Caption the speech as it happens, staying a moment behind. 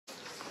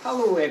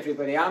Hello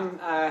everybody, I'm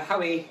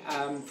Howie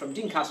from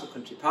Castle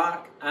Country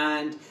Park,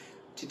 and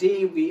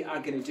today we are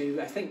going to do,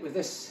 I think with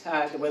this,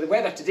 the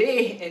weather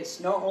today,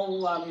 it's not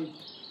all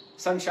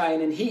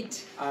sunshine and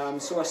heat,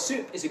 so a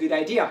soup is a good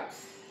idea.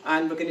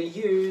 And we're going to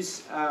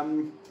use a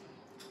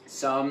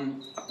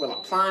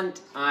plant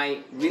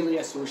I really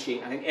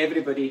associate. I think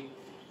everybody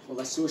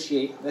will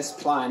associate this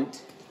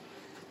plant,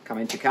 come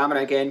into camera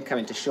again, come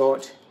into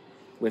shot,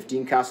 with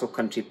Castle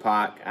Country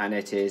Park, and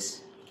it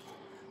is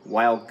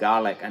wild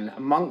garlic, and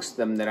amongst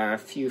them there are a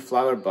few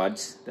flower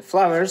buds. The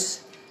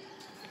flowers,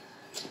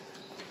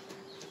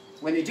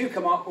 when they do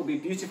come up, will be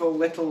beautiful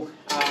little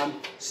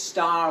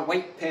star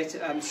white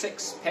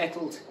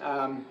six-petaled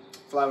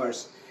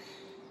flowers.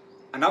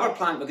 Another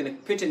plant we're going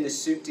to put in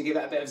this soup to give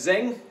it a bit of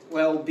zing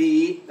will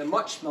be the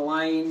much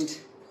maligned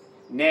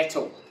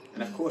nettle.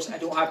 And of course I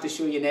don't have to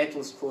show you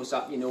nettles close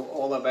up, you know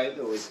all about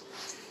those.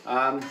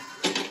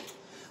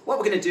 What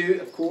we're going to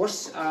do, of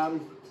course,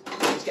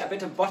 let's get a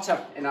bit of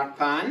butter in our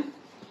pan.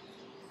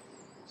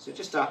 So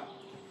just a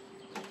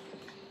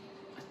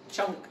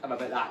chunk of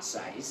about that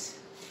size,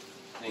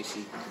 nice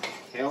and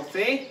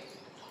healthy.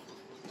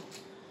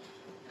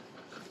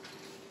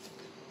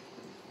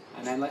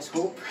 And then let's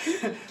hope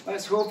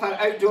our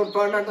outdoor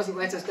burner doesn't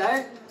let us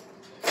down.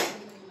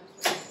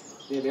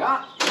 There we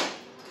are.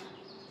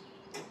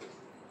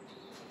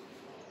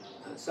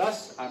 That's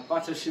us. Our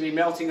butter should be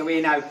melting away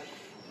now.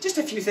 Just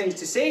a few things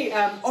to say.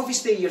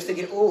 Obviously you're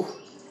thinking, oh,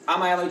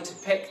 am I allowed to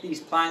pick these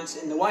plants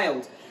in the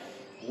wild?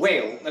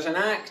 Well, there's an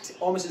act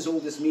almost as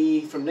old as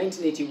me from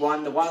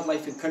 1981, the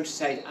Wildlife and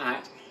Countryside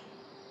Act.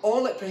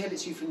 All it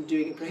prohibits you from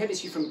doing, it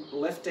prohibits you from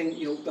lifting,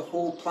 the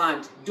whole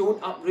plant. Don't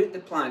uproot the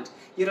plant.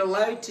 You're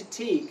allowed to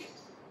take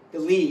the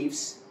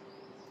leaves,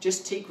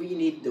 just take what you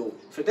need though.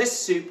 For this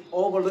soup,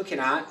 all we're looking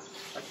at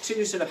are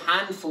two sort of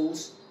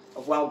handfuls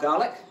of wild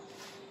garlic.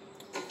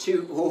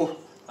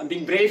 I'm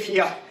being brave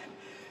here.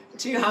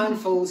 2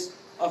 handfuls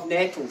of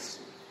nettles.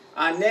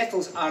 And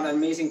nettles are an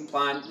amazing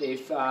plant.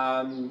 They've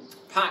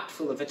packed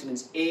full of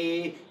vitamins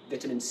A,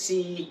 vitamin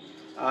C,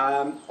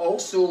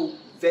 also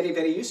very,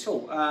 very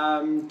useful.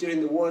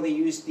 During the war they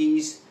used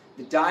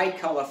the dye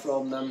colour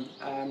from them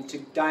to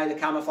dye the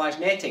camouflage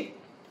netting.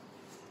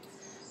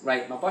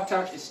 Right, my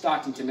butter is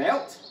starting to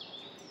melt.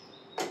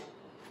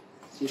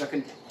 See if I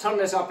can turn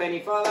this up any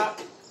further.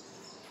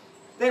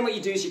 Then what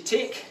you do is you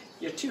take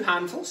your 2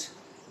 handfuls,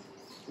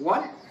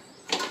 1,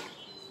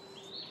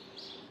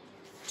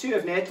 2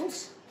 of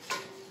nettles.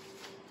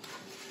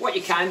 What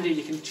you can do,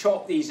 you can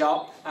chop these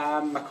up.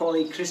 My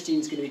colleague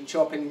Christine's going to be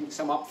chopping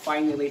some up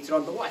finely later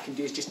on, but what I can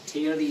do is just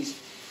tear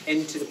these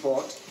into the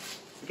pot.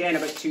 Again,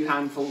 about 2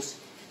 handfuls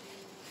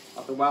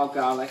of the wild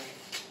garlic.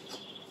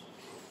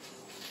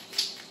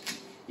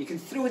 You can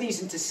throw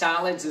these into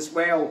salads as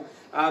well.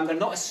 They're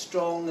not as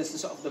strong as the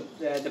sort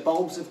of the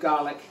bulbs of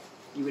garlic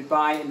you would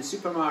buy in the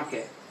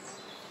supermarket.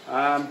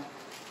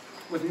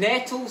 With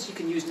nettles, you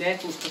can use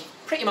nettles for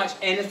pretty much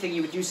anything.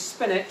 You would use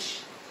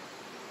spinach,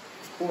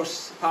 of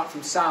course, apart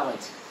from salad.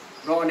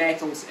 Raw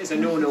nettles is a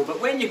no-no, but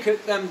when you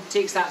cook them, it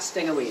takes that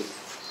sting away.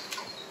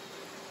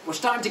 We're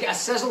starting to get a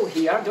sizzle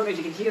here, don't know if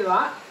you can hear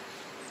that.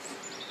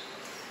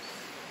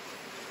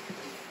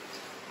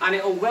 And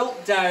it'll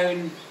wilt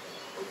down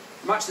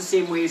much the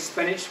same way as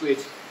spinach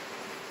would.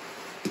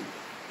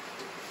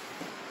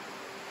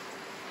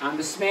 And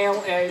the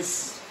smell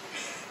is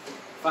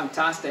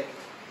fantastic.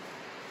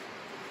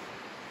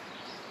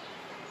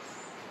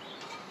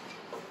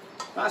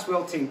 That's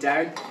wilting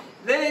down.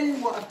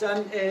 Then what I've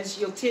done is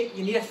you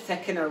need a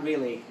thickener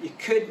really. You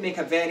could make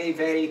a very,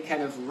 very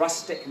kind of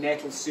rustic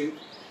nettle soup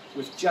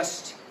with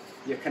just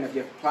your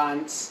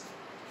plants,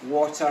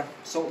 water,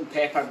 salt and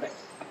pepper, but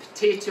a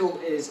potato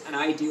is an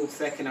ideal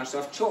thickener. So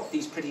I've chopped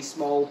these pretty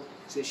small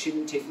so it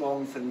shouldn't take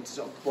long for them to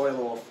sort of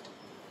boil off.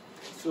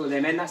 Throw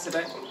them in, that's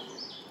about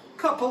a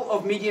couple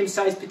of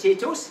medium-sized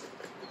potatoes.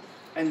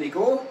 In they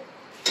go.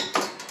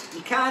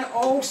 You can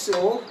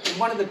also, in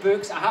one of the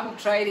books, I haven't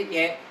tried it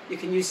yet, you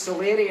can use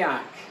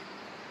celeriac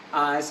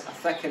as a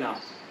thickener.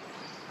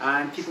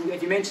 And people,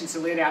 if you mention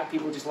celeriac,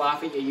 people just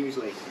laugh at you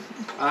usually.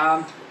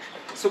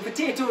 So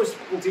potatoes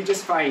will do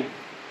just fine.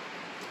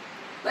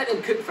 Let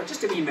them cook for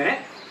just a wee minute.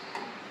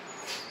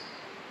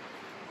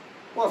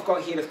 What I've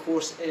got here, of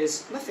course,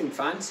 is nothing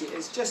fancy.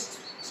 It's just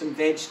some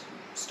veg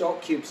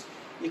stock cubes.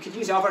 You could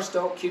use other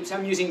stock cubes.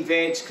 I'm using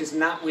veg because in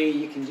that way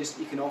you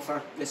can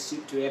offer this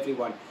soup to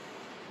everyone.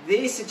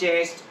 They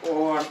suggest,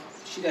 or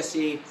should I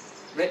say,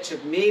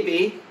 Richard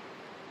Maybe,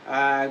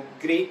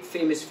 great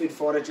famous food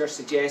forager,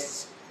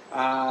 suggests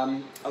a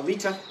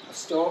litre of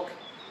stock.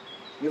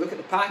 You look at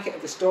the packet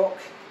of the stock,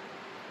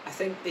 I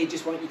think they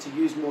just want you to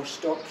use more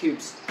stock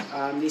cubes.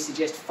 They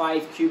suggest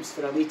 5 cubes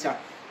for a litre.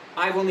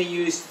 I've only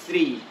used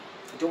 3.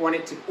 I don't want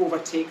it to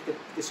overtake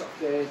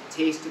the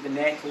taste of the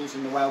nettles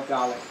and the wild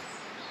garlic.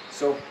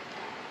 So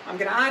I'm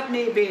going to add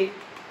maybe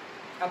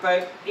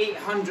about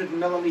 800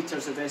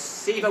 millilitres of this,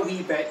 save a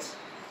wee bit,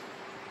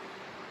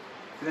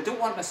 because I don't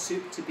want my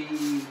soup to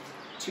be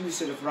too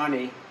sort of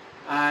runny,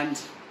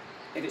 and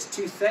if it's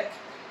too thick,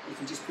 you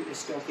can just put the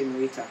stock in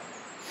later.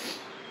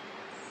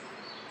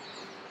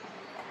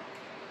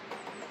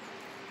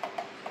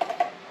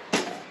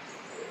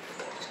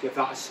 Just give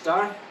that a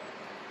stir.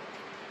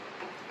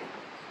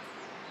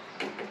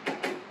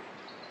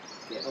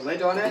 Get the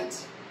lid on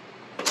it.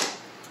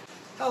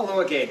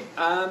 Hello again.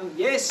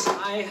 Yes,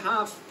 I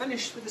have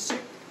finished with the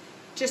soup.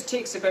 Just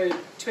takes about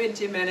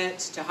 20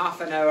 minutes to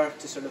half an hour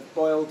to sort of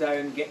boil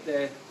down, get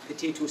the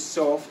potatoes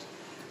soft.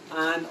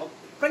 And I'll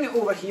bring it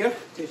over here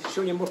to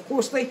show you more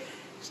closely.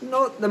 It's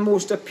not the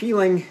most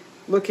appealing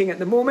looking at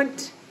the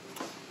moment,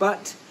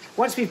 but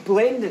once we've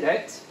blended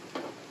it,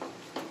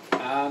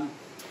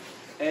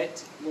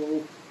 it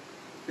will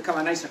become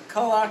a nicer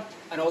colour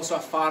and also a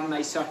far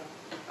nicer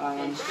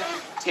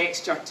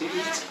texture to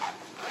eat.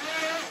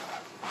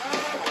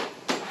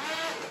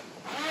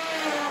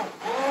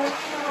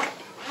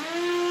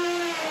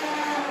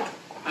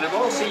 And I've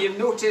also, you've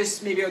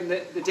noticed maybe on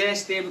the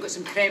desk there, we've got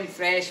some Creme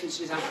Fraiche, which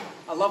is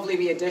a lovely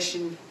wee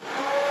addition.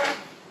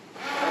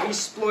 A wee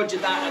splodge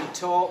of that on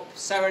top,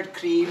 soured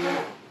cream.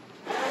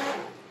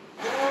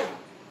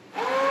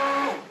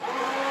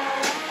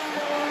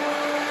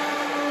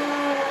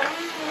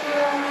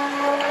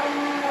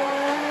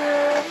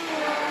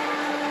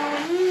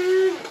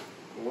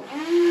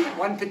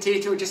 One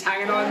potato just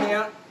hanging on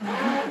there.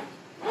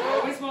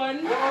 Always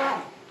one.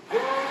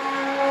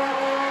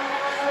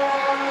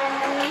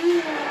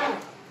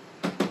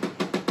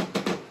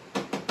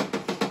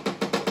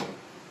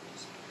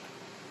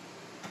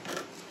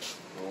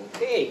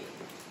 Okay,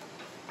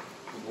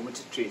 a moment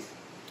of truth.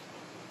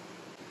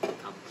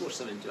 I'll pour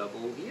some into a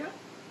bowl here.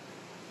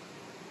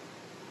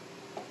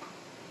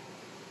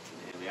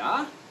 There we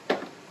are.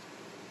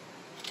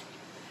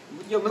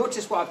 You'll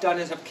notice what I've done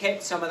is I've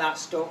kept some of that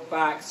stock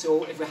back,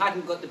 so if we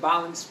hadn't got the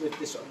balance with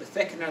the sort of the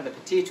thickener, the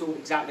potato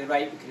exactly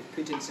right, we could have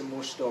put in some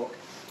more stock.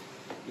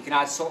 You can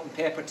add salt and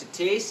pepper to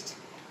taste.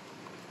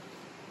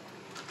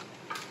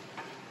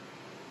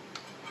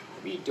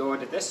 A wee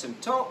dod of this on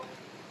top.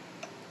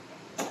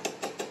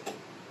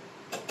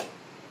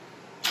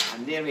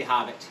 And there we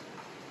have it.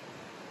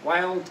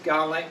 Wild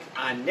garlic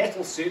and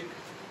nettle soup.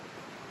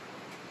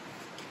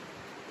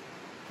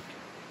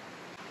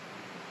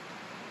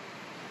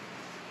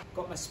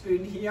 Got my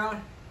spoon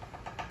here.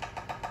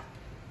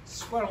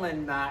 Swirl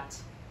in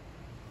that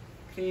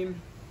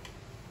cream.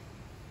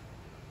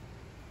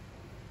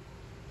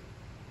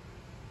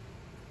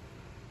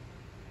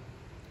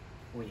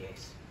 Oh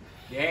yes.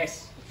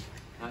 Yes.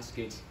 That's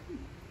good.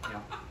 Yeah.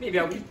 Maybe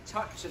a wee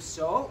touch of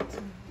salt.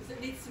 Does it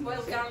need some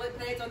wild garlic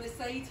bread on the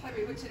side?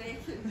 Howie, what do you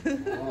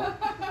reckon? Oh.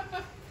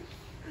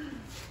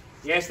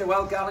 Yes, the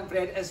wild garlic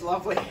bread is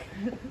lovely,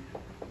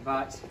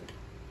 but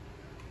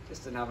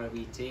just another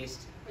wee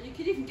taste. Well, you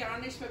could even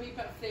garnish with a wee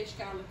bit of fresh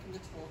garlic on the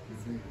top.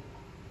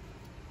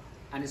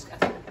 And as I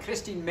think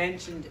Christine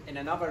mentioned in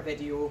another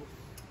video,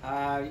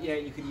 yeah,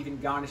 you could even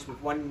garnish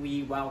with one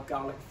wee wild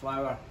garlic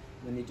flower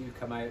when they do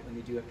come out, when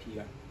they do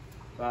appear.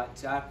 But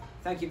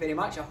thank you very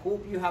much. I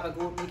hope you have a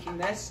go at making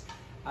this.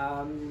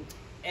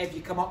 If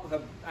you come up with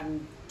a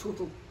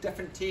total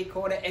different take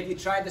on it, if you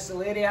tried the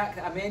celeriac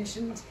that I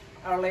mentioned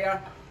earlier,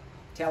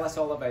 tell us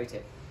all about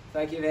it.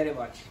 Thank you very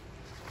much.